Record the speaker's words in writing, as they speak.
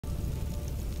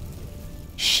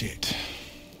Shit.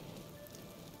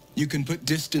 You can put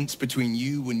distance between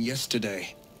you and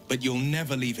yesterday, but you'll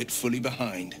never leave it fully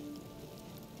behind.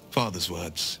 Father's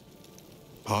words.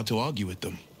 Hard to argue with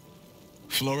them.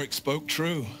 Florrick spoke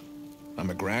true.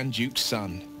 I'm a Grand Duke's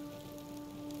son.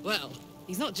 Well,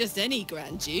 he's not just any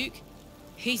Grand Duke.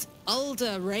 He's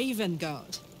Ulder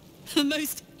Ravengard, the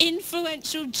most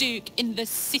influential Duke in the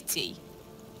city.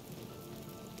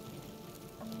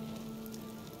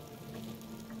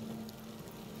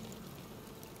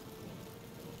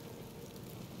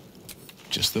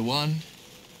 Just the one.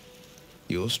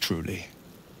 Yours truly.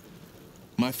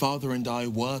 My father and I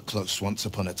were close once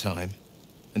upon a time,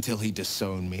 until he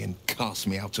disowned me and cast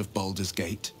me out of Baldur's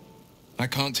Gate. I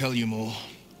can't tell you more.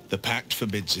 The pact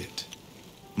forbids it.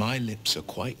 My lips are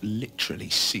quite literally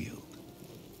sealed.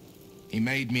 He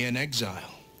made me an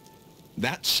exile.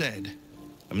 That said,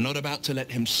 I'm not about to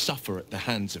let him suffer at the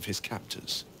hands of his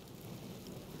captors.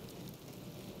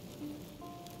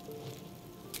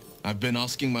 I've been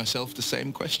asking myself the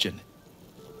same question.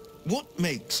 What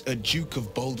makes a Duke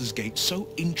of Baldur's Gate so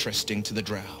interesting to the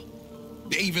Drow?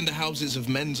 Even the houses of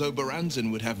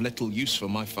Menzoberranzan would have little use for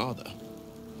my father.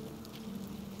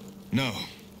 No,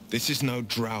 this is no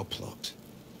Drow plot.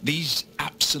 These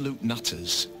absolute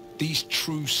nutters, these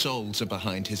true souls are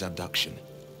behind his abduction.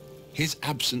 His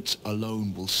absence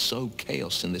alone will sow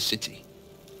chaos in the city.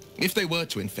 If they were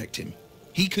to infect him,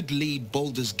 he could lead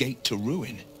Baldur's Gate to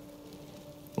ruin.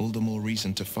 All the more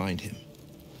reason to find him.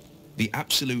 The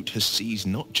Absolute has seized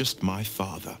not just my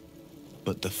father,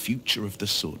 but the future of the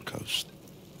Sword Coast.